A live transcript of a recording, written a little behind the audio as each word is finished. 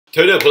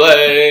Today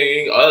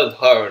playing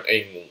Unturned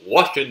in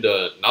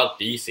Washington, not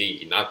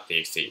DC, not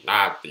DC,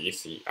 not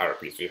DC,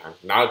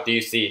 RP300, not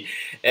DC.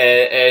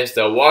 It is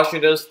the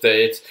Washington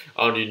State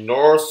on the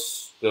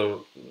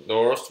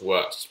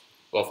northwest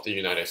of the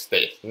United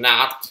States,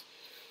 not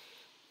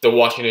the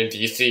Washington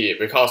DC,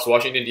 because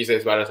Washington DC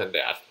is better than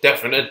that,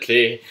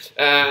 definitely.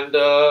 And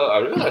I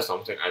realized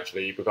something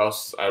actually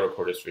because I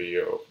recorded this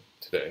video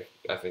today.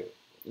 I think,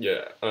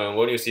 yeah.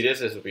 When you see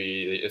this,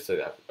 it's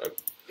a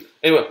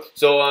anyway,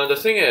 so the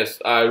thing is,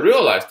 I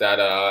realized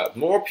that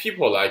more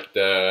people like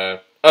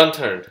the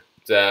Unturned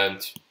the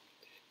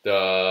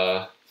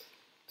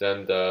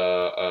than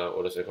the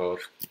what is it called?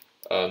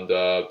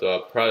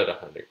 The Predator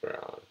Hunting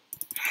Ground.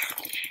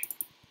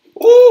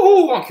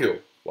 Ooh, 1 kill!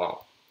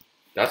 Wow,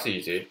 that's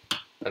easy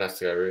and that's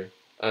scary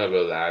and a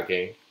bit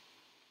lagging.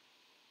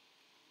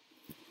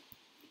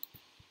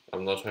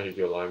 I'm not trying to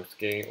do a lime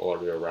skin or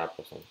do a wrap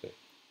or something.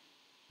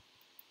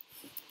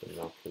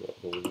 Binocular.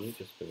 Who we need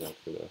just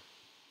binocular.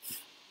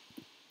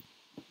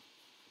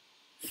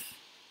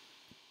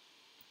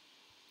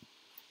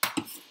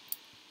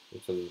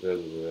 It's a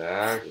little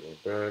lagging,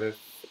 but it's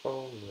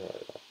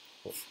alright.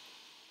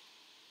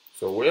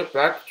 So we're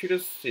back to the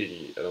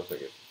city. I don't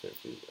think it's the same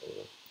city. I don't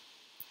know.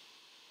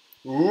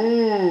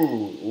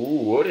 Ooh,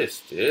 what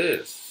is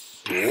this?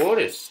 What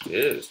is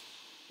this?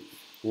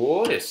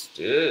 What is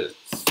this?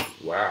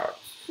 Wow,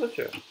 such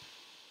a...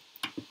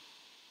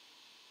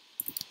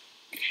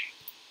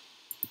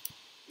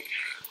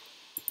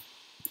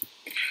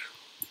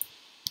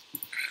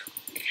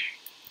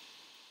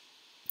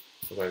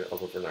 Like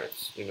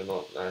overnights. You know,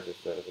 not nice is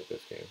better than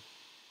this game.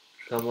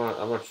 Come on,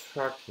 I'm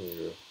attracting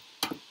you.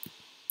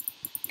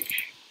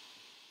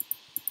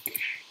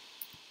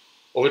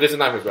 Oh, this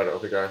knife is better.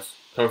 Okay, guys,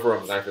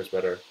 confirm knife is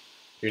better.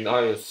 Your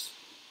knife is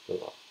a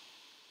lot.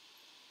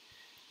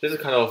 This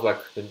is kind of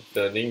like the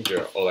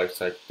ninja or like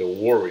the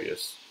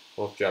warriors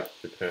of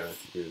Japan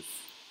use.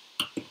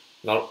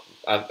 Not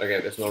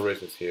again, there's no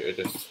races here.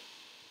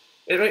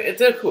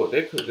 They're cool.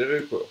 They're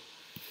very cool.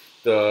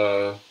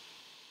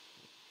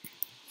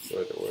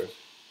 Where's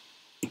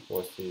oh,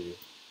 I see you.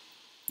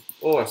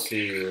 Oh, I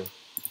see you.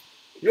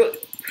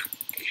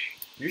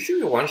 You should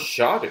be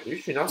one-shotted. You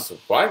should not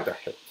survive the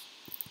hit.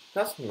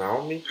 That's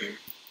now me.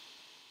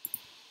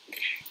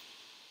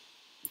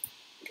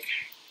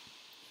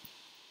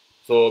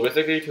 So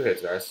basically 2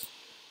 hits, guys.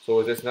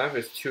 So this knife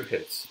is 2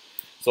 hits.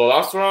 So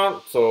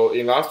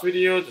in last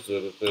video,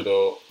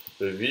 the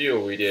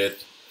video we did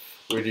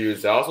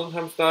 1,000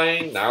 times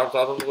dying, now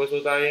 1,000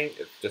 whistle dying.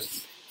 It's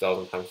just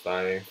 1,000 times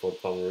dying for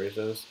some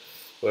reasons.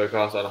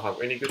 Because I don't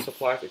have any good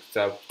supplies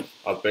except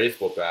a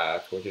baseball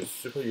bat, which is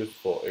super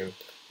useful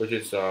which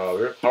is a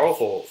very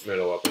powerful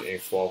melee weapon in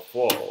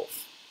 4-4,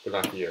 but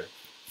not here.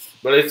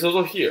 But it's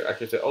also here. I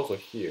should say also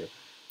here.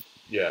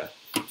 Yeah,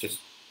 it's just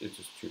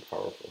too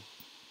powerful.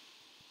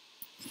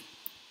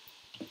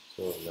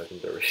 So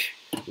legendary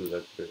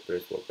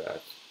baseball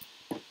bat,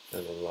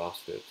 and I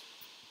lost it.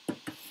 I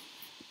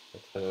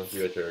try not to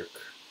be a jerk.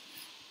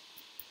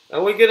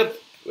 And we get a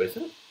is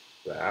it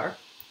bear?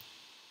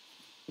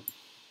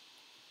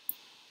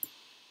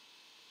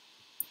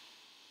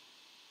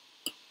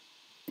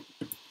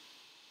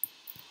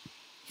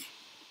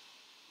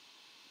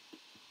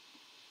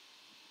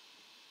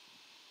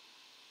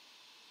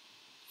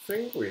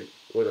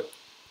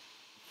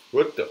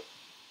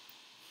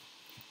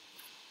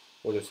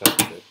 What just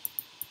happened?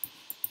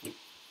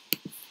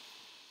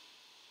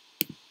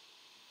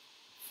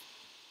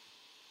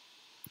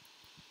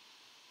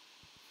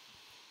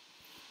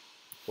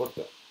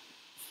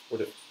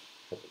 What is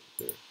happened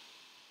here?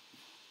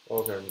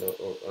 Okay, no,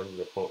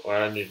 I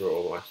need to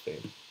roll my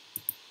thing.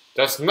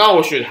 That's not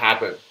what should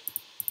happen.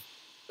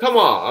 Come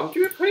on, I'm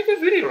doing a pretty good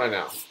video right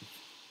now.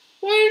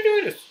 Why are you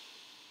doing this?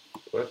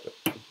 What the?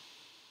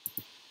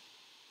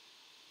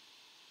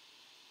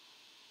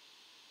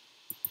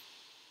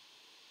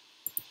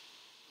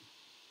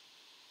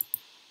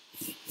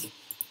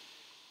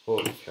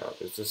 Holy cow,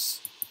 this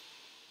is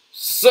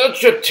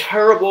such a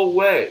terrible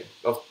way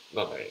of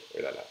not way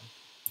like that.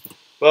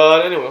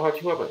 But anyway, I have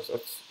 2 weapons.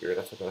 That's weird,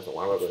 that's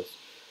one weapons.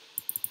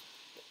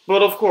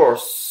 But of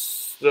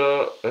course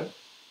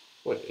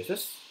wait, is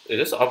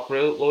this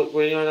upgrading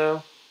right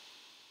now?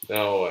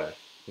 No way.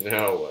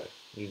 No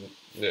way.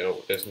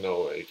 No, there's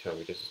no way you tell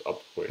me this is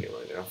upgrading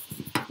right now.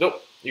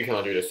 Nope, you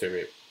cannot do this to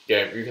me.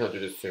 Game, you cannot do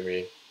this to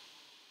me.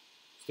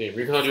 Steam,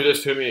 you cannot do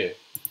this to me.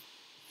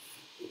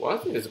 One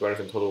thing that's better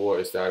than Total War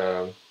is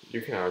that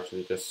you can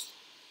actually this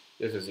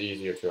is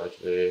easier to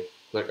actually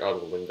click out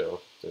of the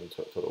window than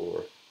Total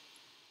War.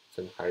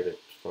 And hide it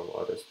from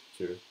others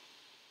too.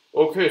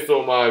 Okay,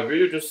 so my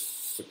video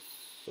just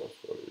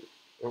successfully.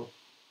 Oh.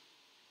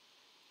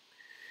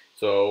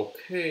 So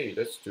okay,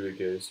 let's do it,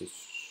 guys.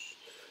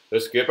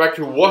 Let's get back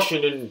to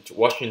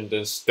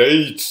Washington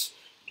State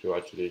to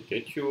actually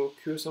get you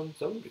kill some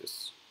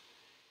zombies.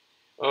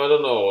 I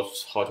don't know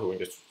how to win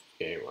this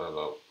game. I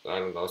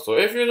don't know. So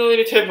if you know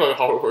any tip on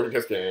how to win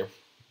this game,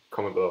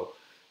 comment below.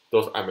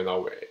 Those I may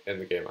not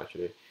end the game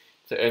actually.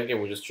 The end game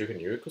was just chicken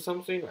nuke or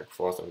something like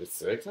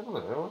 476. I don't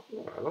know.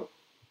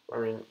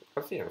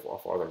 17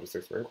 for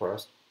 76 main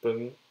quest, but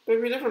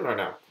maybe different right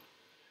now.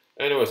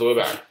 Anyway, so we're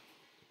back.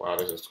 Wow,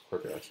 this is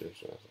quicker actually.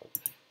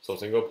 So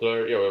single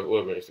player, yeah,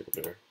 we're doing single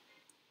player.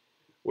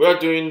 We are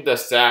doing the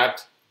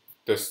saddest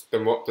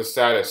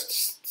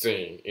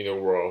thing in the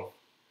world,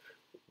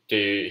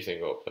 the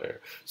single player.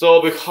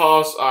 So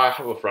because I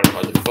have a friend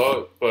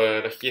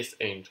but he's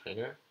in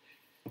China.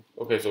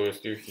 Okay, so we're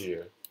still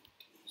here.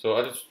 So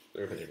I just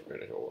continue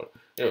finish over.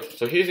 Anyway,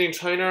 so he's in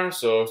China,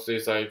 so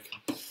it's like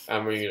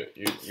I'm in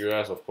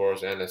US of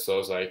course, and so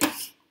it's like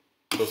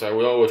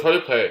we'll try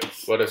to play,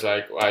 but it's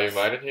like I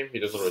invited him, he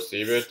doesn't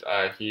receive it.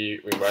 He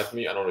invites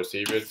me, I don't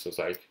receive it, so it's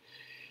like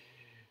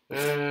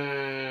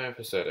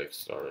pathetic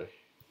story,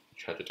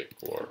 tragic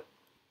word.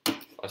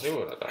 I think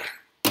we're gonna die.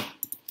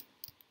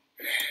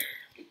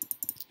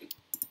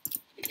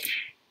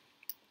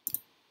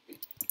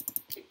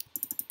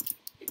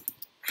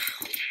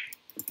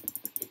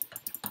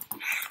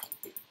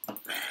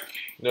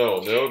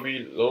 No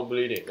bleeding, no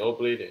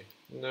bleeding.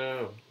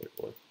 No, wait,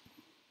 what?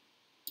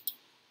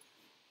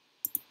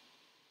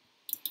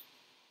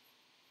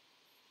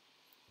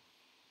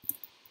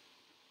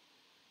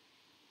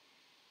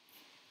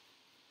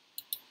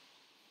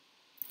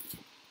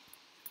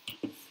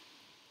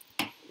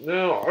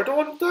 No, I don't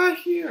want to die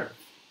here.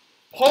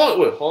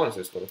 Holland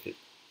is gonna keep.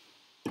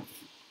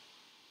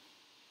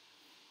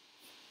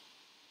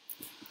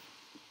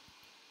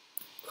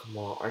 Come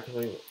on, I can't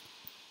even.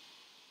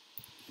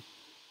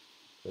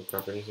 Don't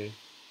grab anything.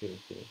 Healing.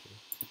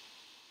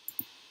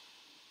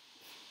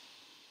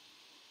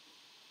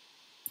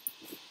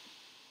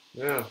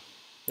 Yeah,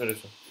 that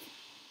is one.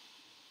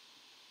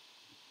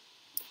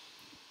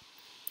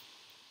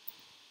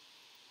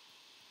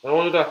 I don't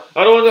want to die.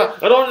 I don't want to die.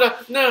 I don't want to die.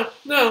 No.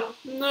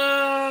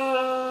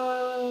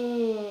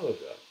 Oh,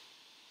 God.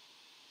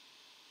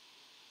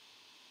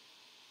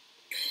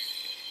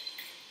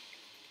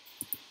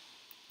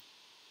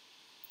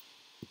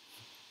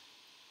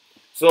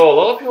 So a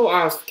lot of people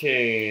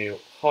asking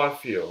how I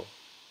feel,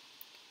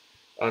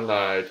 and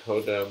I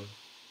told them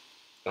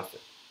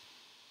nothing.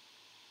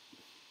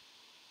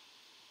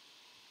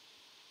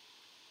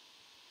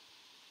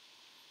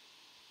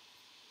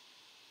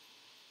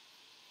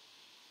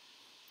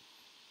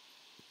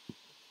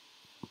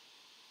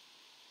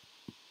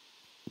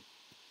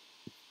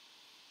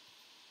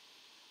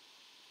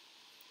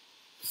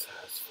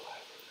 That's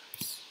forever,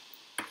 guys.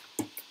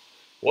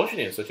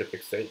 Washington is such a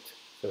big state.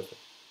 Seriously.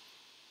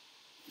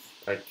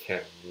 I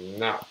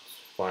cannot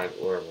find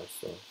where my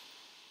stuff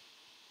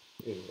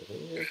is.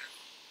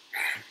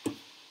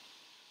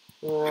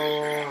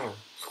 Why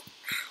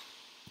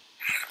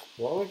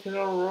we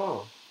cannot run?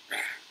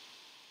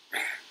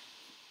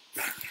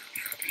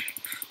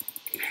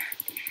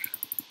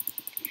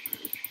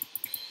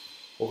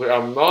 Okay,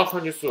 I'm not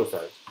trying to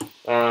suicide.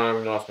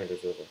 I'm not trying to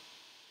suicide.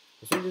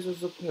 I think this is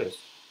the place.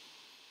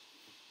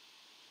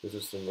 This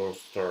is the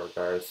North Star,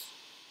 guys.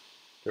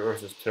 The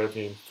Earth is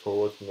tilting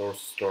towards North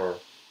Star.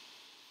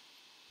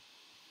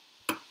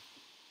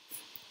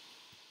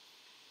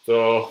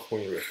 So we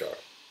need to restart.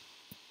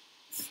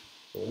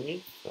 So we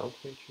need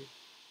something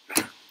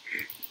to.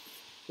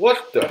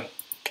 What the?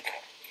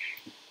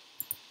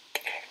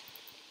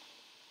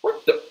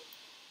 What the?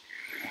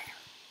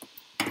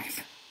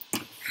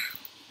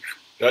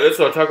 That is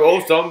to attack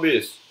all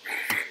zombies.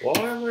 Why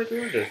am I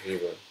doing this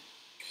even?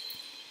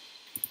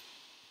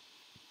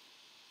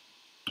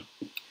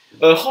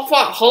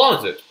 How long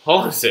is it? How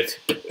long is it?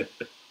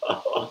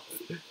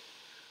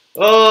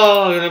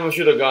 Oh, you never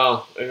shoot a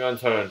gun in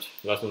Unturned.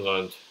 Lesson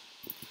learned.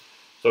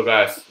 So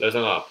guys,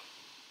 listen up.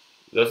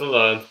 Lesson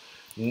learned.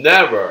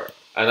 Never,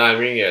 and I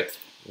mean it,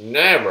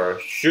 never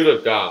shoot a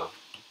gun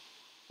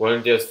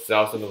when there's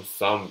thousands of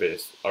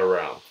zombies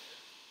around.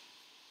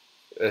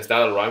 Is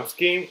that a rhyme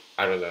scheme?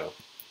 I don't know.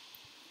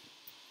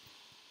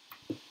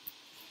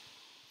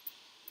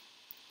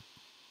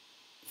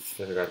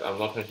 Listen guys, I'm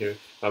not trying to.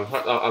 I'm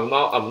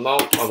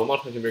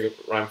not trying to make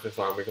a rhyme scheme,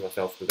 so I'm making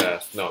myself to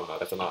death. No,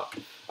 that's not.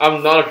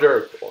 I'm not a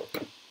jerk.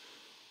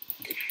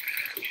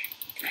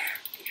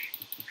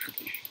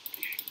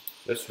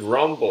 Let's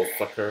rumble,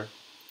 sucker.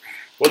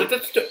 What did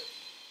that do?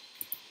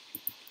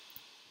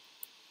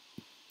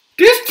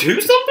 There's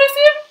 2 zombies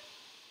here?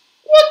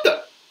 What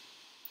the?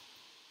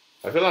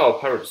 I feel like our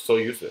pirate is so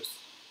useless.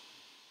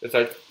 It's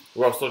like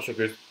we are such a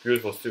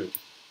beautiful suit,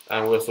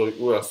 and we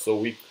are so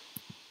weak.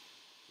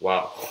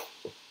 Wow.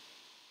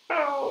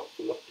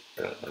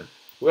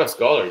 We are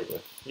scholar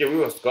even. Yeah,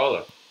 we are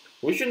scholar.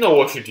 We should know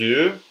what to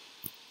do.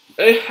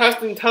 It has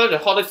the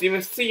intelligence. How does it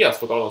even see us,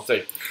 for God's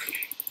sake?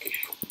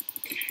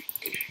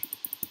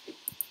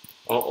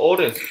 On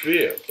Odin's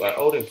spear, like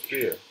Odin's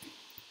spear.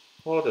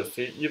 How does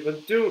he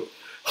even do?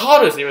 How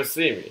does he even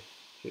see me?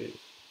 Jeez.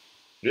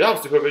 Do you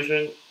have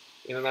supervision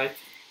in the night?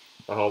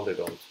 I hope they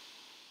don't.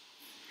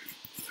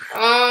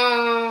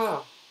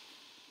 Ah!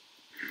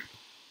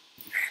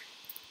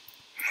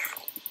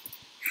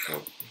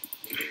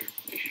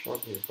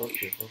 Fuck you.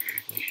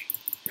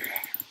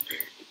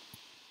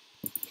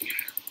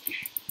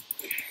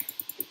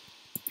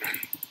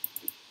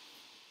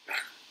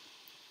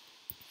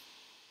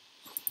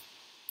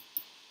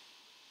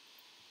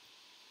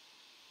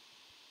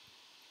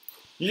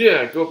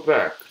 Yeah, go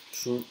back.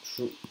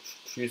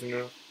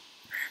 Treasoner.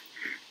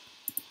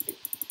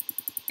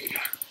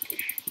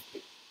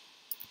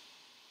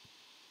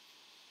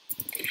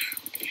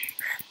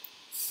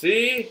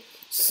 See?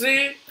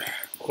 See?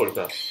 Holy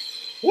crap.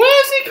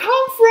 Where does he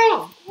come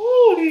from?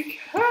 Holy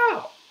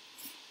cow.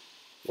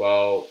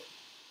 Well,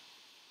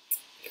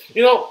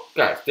 you know,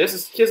 guys,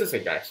 here's the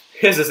thing, guys.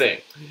 Here's the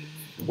thing.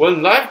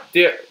 When life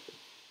there,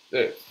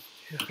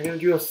 can you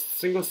do a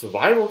single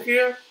survival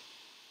here?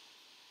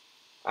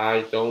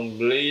 I don't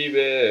believe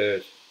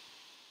it.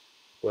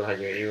 What I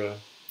get you?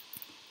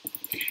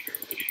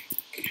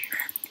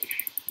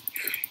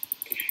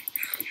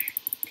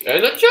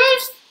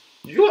 Energized?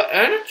 You are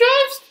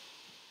energized?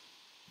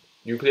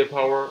 Nuclear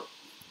power?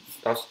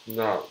 That's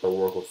not the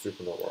work of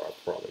supernova, I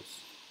promise.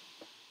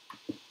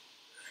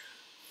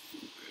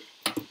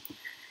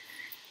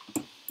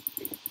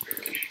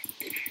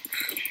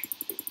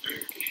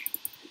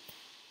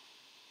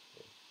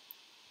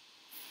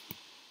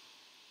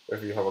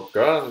 If you have a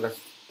gun, that's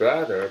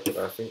better, but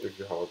I think if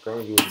you have a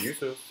gun, you would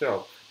use it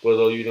yourself. But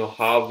though you don't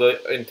have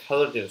the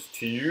intelligence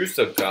to use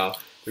a gun,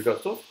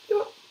 because of, you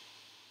know,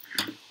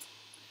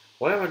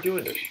 why am I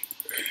doing this?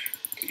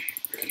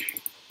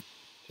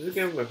 This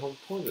game my home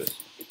pointless.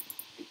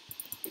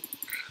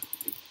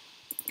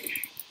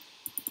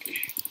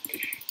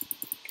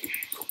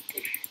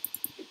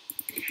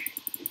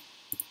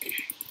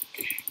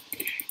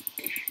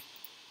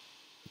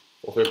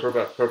 Okay,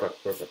 perfect.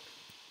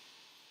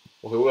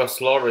 Okay, we are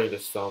slaughtering the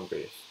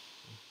zombies.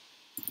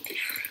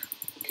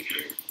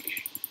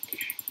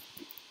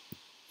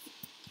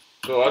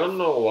 So I don't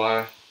know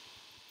why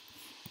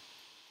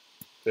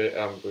they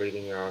am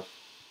bleeding out.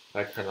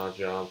 I cannot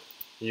jump,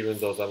 even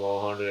though I'm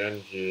 100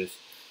 energies.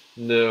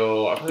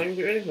 No, I can't even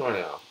do anything right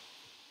now.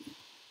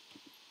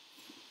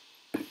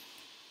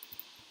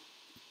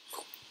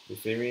 You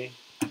see me?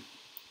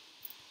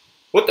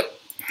 What the?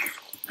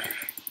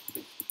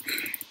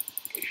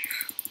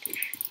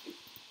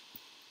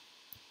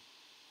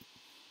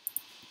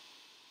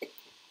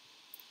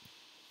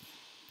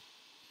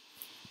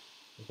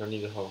 I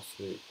need to have a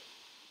sleep.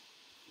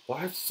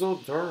 Why it's so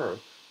dark?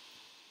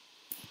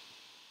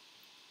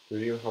 Do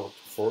you have a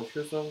torch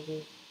or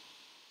something?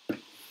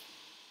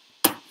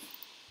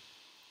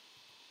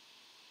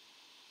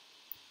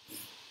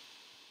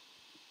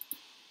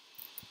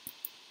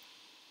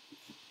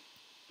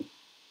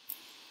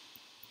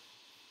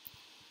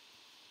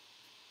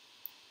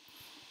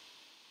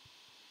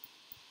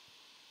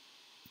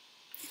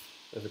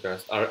 Yes,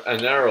 guys,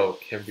 an arrow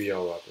can be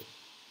a weapon.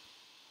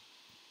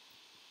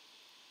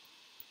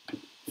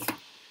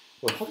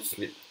 Wait, how to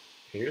sleep?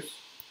 Can you use?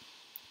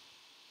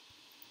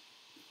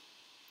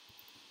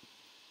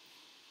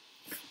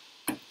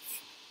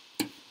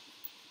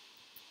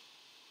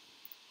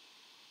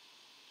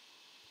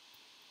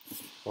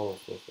 Oh,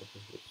 so.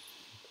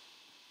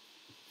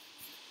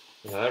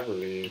 And I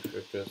believe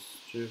if just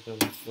choose some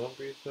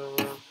zombies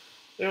around,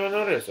 they will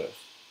notice us.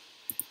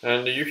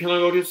 And you cannot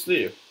go to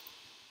sleep.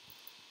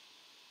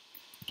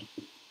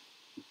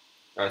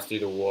 I see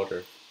the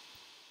water.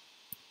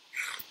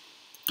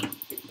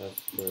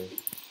 That's great.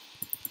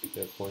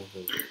 Yeah,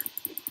 poison.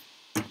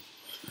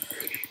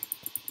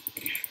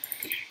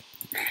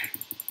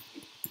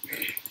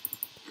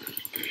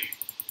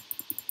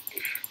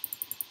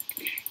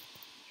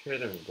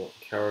 Hidden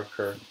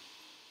character.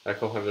 I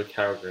call him the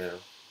character now.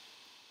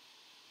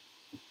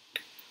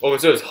 Oh,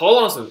 serious. How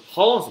long's the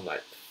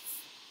night?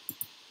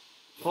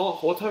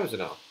 What time is it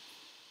now?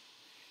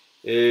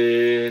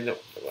 No,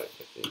 like,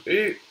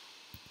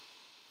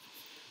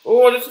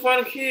 oh, I just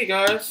found a key,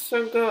 guys.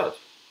 Thank God.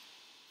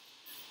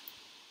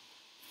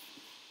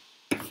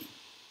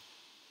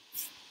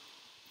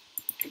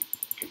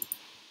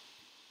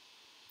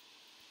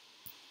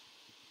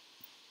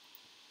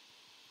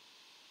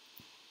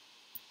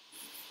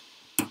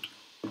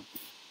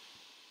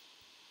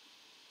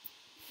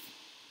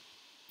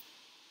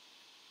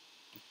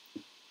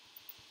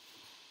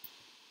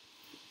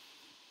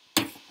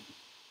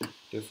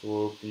 This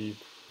will be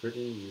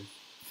pretty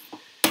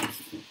useful.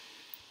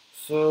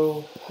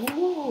 So,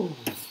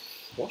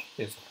 Washington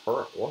is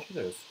hard.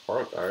 Washington is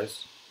hard,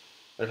 guys.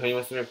 I can't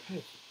even see my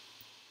pace.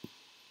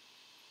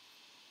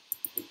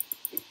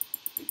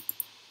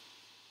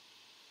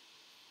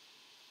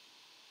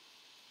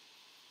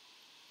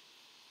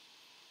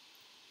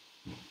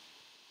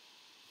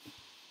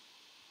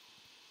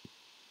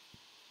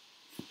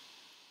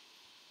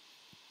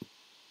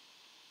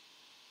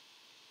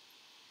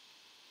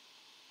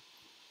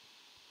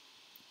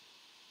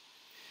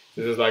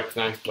 This is like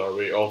nice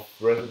story of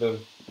Resident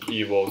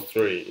Evil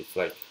 3. It's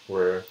like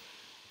where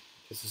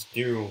this is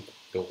Doom,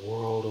 the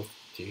world of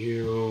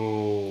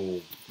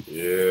Doom.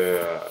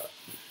 Yeah.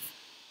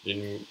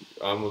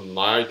 I'm a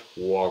night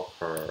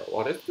walker.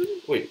 What is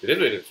it? Wait,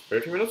 it's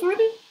 30 minutes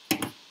already?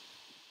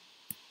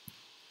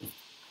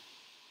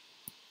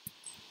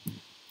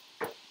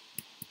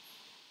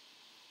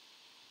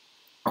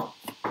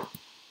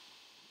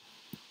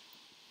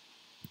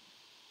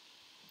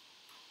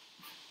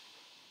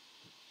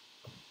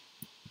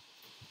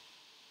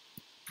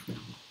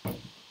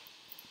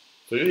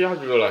 So you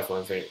have to realize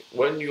one thing.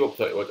 When you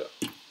play with it,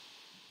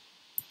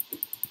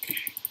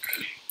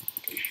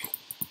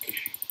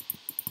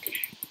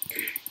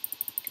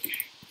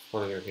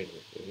 what are you hitting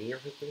me? Is it your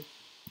hit me?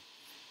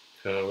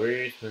 Can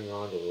we turn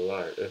on the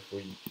light if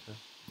we can?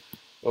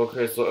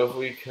 Okay, so if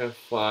we can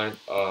find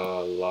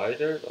a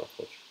lighter, no,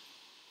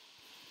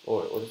 oh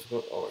wait, what is it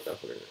called? Oh my god,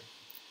 forget it.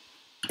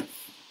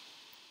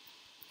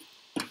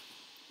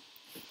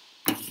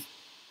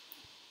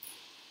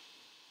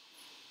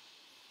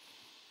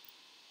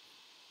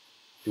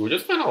 Do we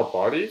just find our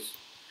bodies?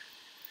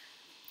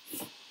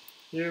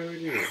 Yeah, we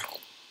do.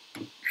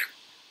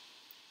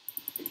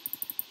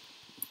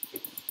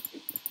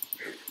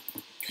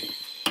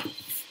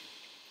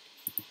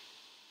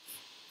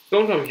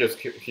 Don't tell me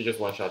he just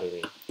one-shotted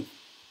me.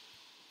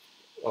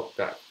 Oh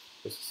god,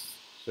 this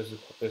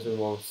is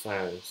more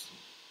silence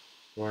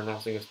where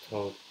nothing is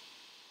told.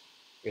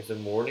 Is it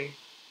morning?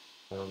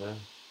 I don't know.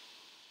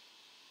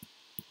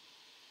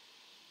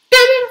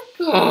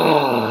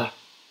 Ah,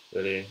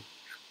 really?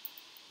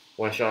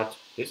 One shot.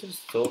 This is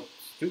so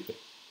stupid.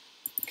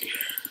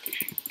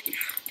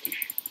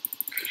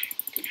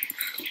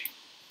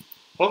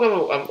 How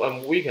come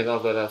I'm weak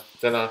enough that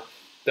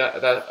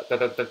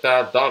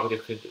dog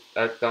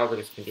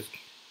just can just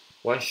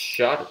one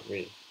shot at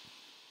me?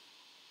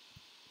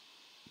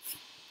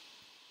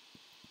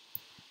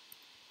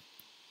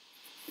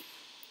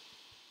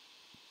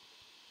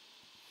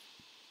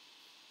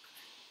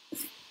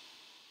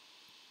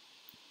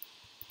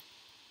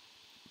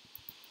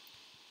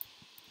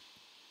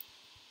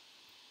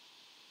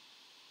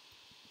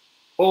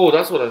 Oh,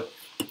 that's what I.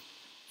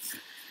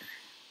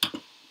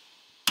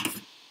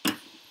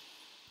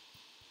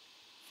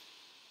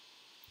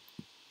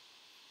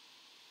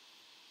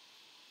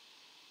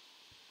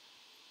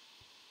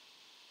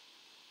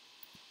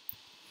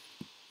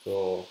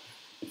 So,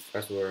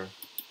 that's where.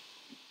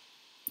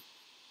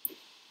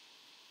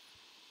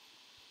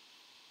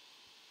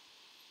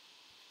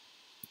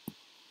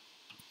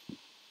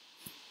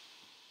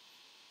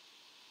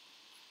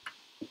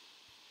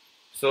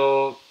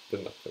 So,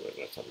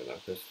 something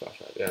like this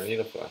flashlight. Yeah, I need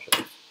a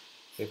flashlight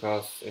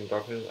because in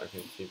darkness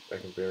I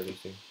can barely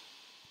see.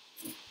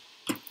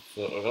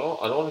 So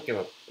I don't want to give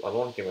up. I don't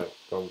want to give up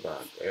going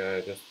back.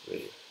 Just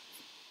leave.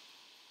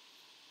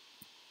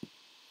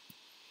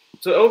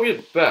 So it would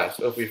be best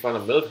if we find a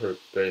military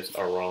base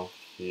around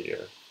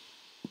here,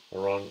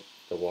 around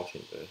the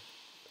Washington.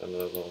 And I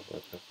don't know if I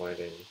can find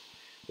any.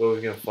 But if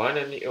we can find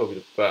any, it will be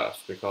the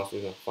best because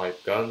we can find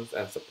guns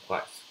and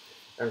supplies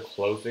and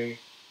clothing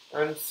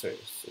and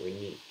things we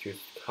need to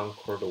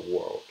conquer the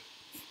world.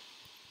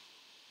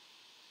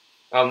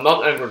 I'm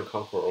not angry to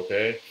conquer,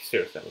 okay?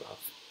 Seriously, I'm not.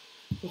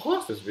 So how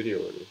is this video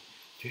already?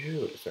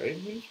 Dude, is there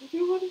 8 minutes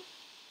video already?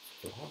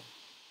 So hard.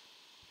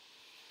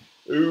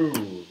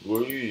 Ooh,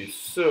 we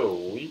so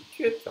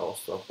wicked. I'll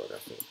stop for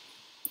that thing.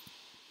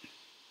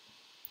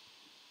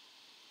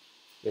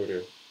 No,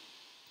 dude.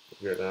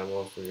 We get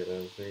ammo, we get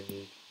everything we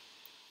need.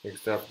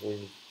 Except we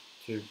need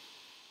to.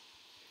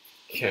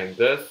 Can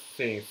this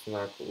thing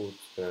knock woods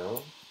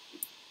down?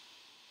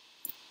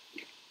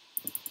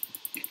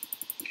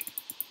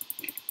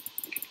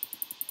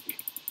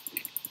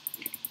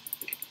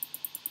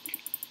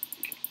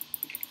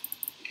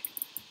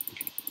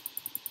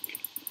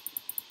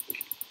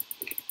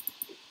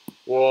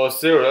 Well,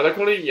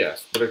 theoretically,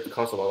 yes, but it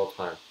costs a lot of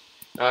time.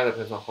 And it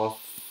depends on how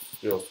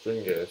your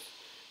string is.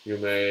 You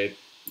may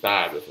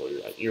die before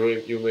you die.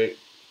 You may.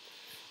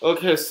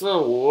 Okay,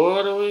 so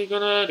what are we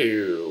gonna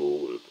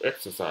do?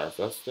 Exercise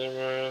less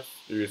stimulus,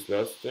 use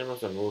less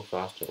stimulus, and move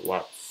faster.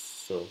 What?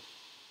 So.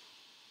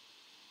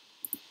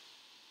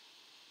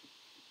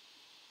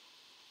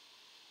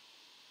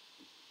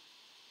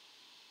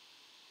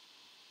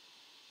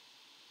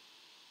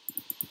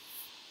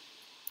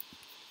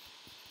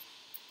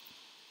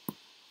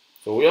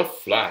 So we have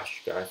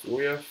Flash, guys.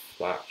 We have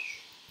Flash.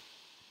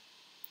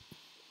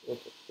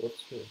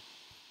 What's here?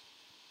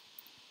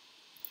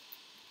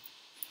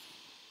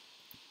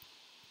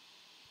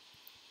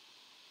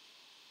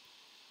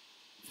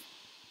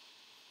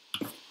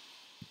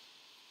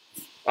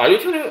 Are you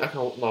telling me I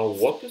can now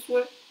walk this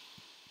way?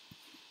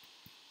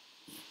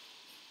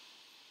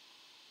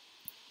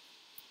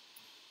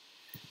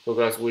 So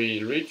guys,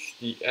 we reached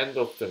the end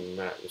of the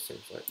map, it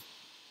seems like.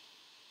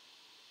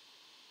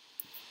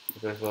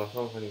 Okay, so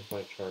how can you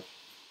find chart?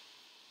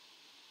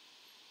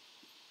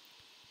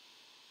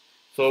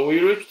 So we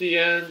reached the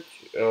end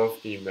of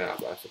the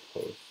map, I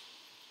suppose.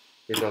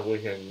 Because we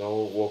can now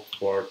walk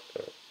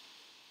further.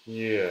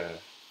 Yeah.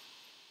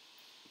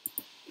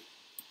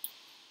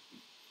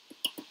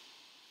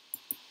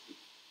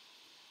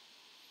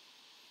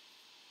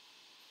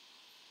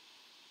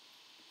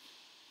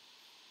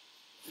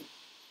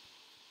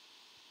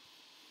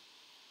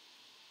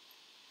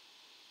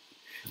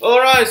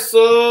 Alright,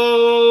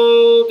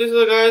 so this is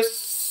it, guys.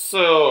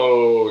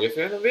 So this is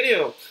the end of the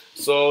video.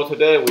 So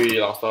today we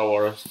lost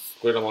our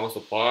great amount of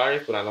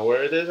supplies, but I know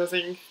where it is, I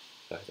think.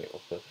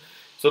 Okay.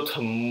 So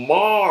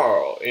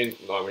tomorrow in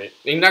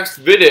next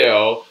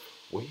video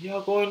we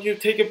are going to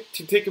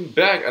take him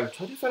back and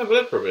try to find a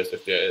military purpose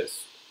if there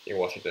is in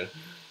Washington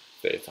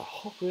State. I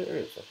hope there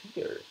is. I think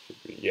there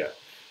should be. Yeah.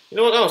 You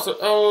know what else?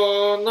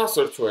 Not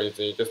search for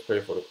anything. Just pray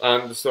for it.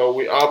 And so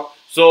we up.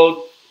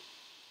 So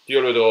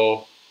dear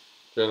little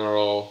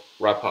general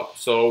wrap up.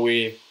 So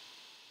we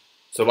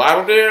survive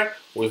up there.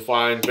 We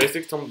find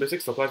some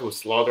basic supplies. We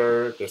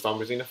slaughter the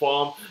zombies in the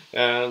farm,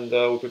 and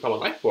we become a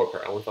night worker.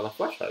 And we found a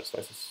flashlight. So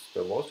that's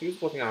the most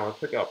useful thing I want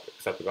to pick up,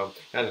 except the gun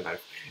and the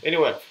knife.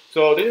 Anyway,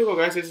 so there you go,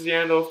 guys. This is the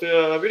end of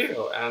the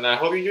video, and I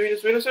hope you enjoyed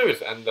this video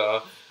series. And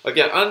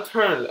again,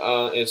 Unturned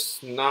is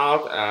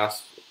not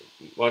as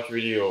much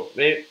video.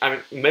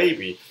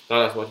 Maybe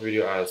not as much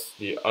video as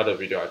the other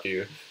video I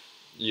do.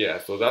 Yeah,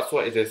 so that's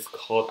why it is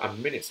called a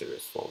mini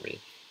series for me.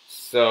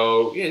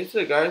 So yeah, this is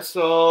it, guys.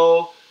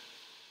 So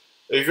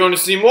if you want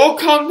to see more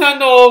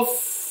content of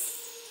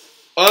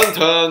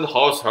Unturned,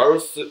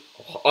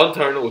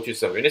 Unturned, which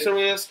is a mini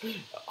series,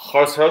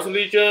 House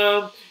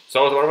Legion,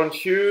 Star Wars Battlefront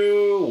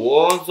 2,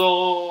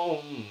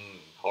 Warzone,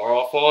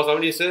 Horror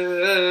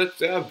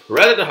 476, and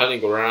Predator Hunting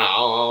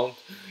Ground,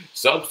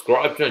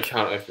 subscribe to the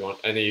channel if you want.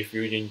 And if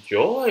you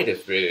enjoy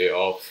this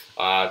video,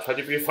 try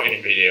to be a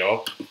funny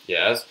video,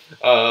 yes.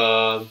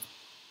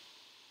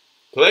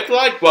 Click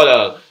like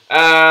button.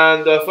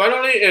 And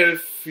finally,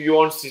 if you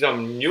want to see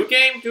some new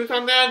game, new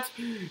content,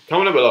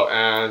 comment below.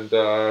 And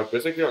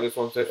basically, I just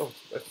want to say, oh,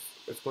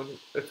 it's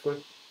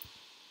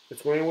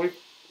going week.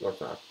 No,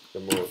 it's not. The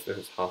moon. This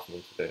is half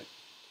moon today.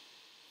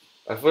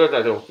 I feel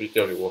that there will be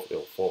worth the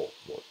full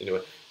moon.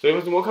 Anyway, so if you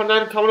want more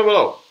content, comment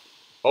below.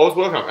 Always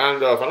welcome. And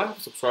finally, I'm a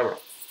subscriber.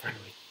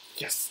 Finally,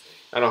 yes.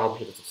 And I hope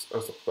you hit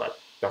the subscribe.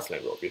 That's the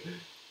will be.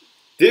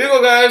 There you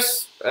go,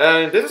 guys.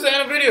 And this is the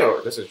end of the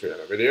video. This is the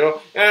end of the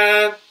video.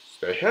 And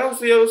stay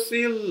healthy. I'll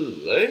see you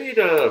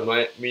later,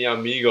 mi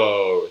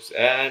amigos.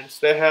 And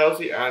stay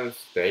healthy and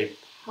stay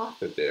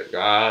positive,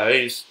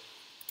 guys.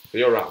 See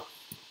you around.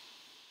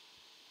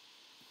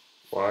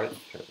 White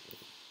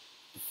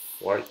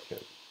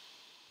can.